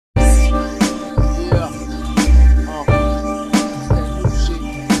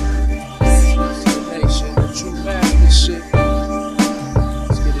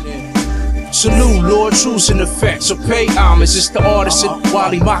hard truths in effect, so pay homage. It's the artisan,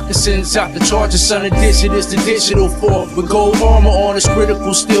 Wally moccasins out the charger, son of digit is the digital form. With gold armor on, it's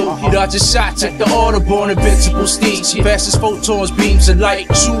critical still. He dodges shots at the Audubon, invincible steeds. Fast as photons, beams of light,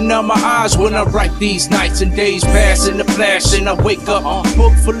 shooting out my eyes when I write these. Nights and days pass in the flash, and I wake up,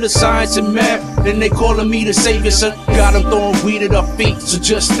 book full of science and math. Then they calling me the savior, son. Got them throwing weed at our feet, so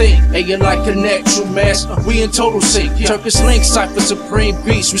just think, hey, you're like a natural mass. We in total sync. Turkish link, cipher supreme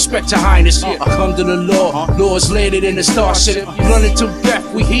beast. Respect your highness. I come to the law. Laws landed in the starship. Running to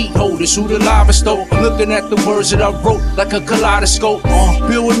death, we heat holders. Who the lava stove? Looking at the words that I wrote like a kaleidoscope.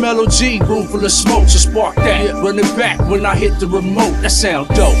 Build with melody, room full of smoke, so spark that. Running back when I hit the remote. That sound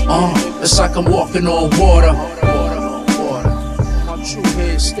dope. It's like I'm walking on water. My true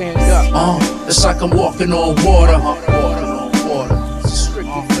head stand up. It's like I'm walking on water. It's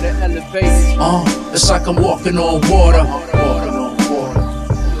strictly for the elevated. It's like I'm walking on water.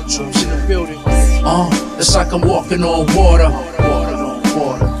 Troops in the building. It's like I'm walking on water.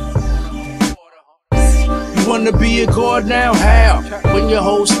 You wanna be a god now? How? When your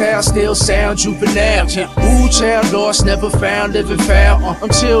whole style still sound juvenile. Ooh, child lost, never found, living foul.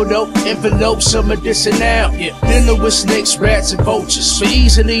 Until though, envelope some medicinal. Dinner with snakes, rats, and vultures. So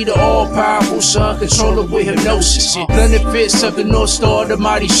easily the all-powerful son, controller with hypnosis. Benefits of the North Star, the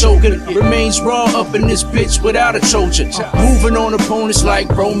mighty Shogun. Remains raw up in this bitch without a Trojan. Moving on opponents like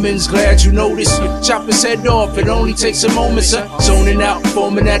Romans, glad you noticed. Chop his head off, it only takes a moment, son. Zoning out,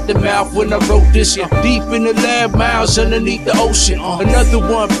 foaming at the mouth when I wrote this. Deep in the lab, miles underneath the ocean. Another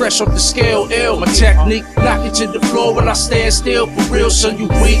one fresh off the scale, ill. My technique, knock it to the floor when I stand still. For real, son, you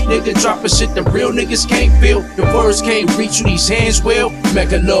weak nigga, dropping shit that real niggas can't feel. The words can't reach you, these hands will.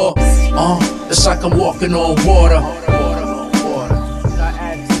 MighGawd, it's like I'm walking on water.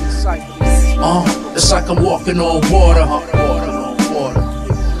 It's like I'm walking on water.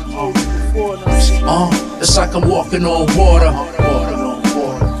 It's like I'm walking on water.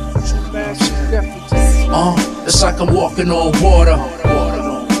 It's like I'm walking on water.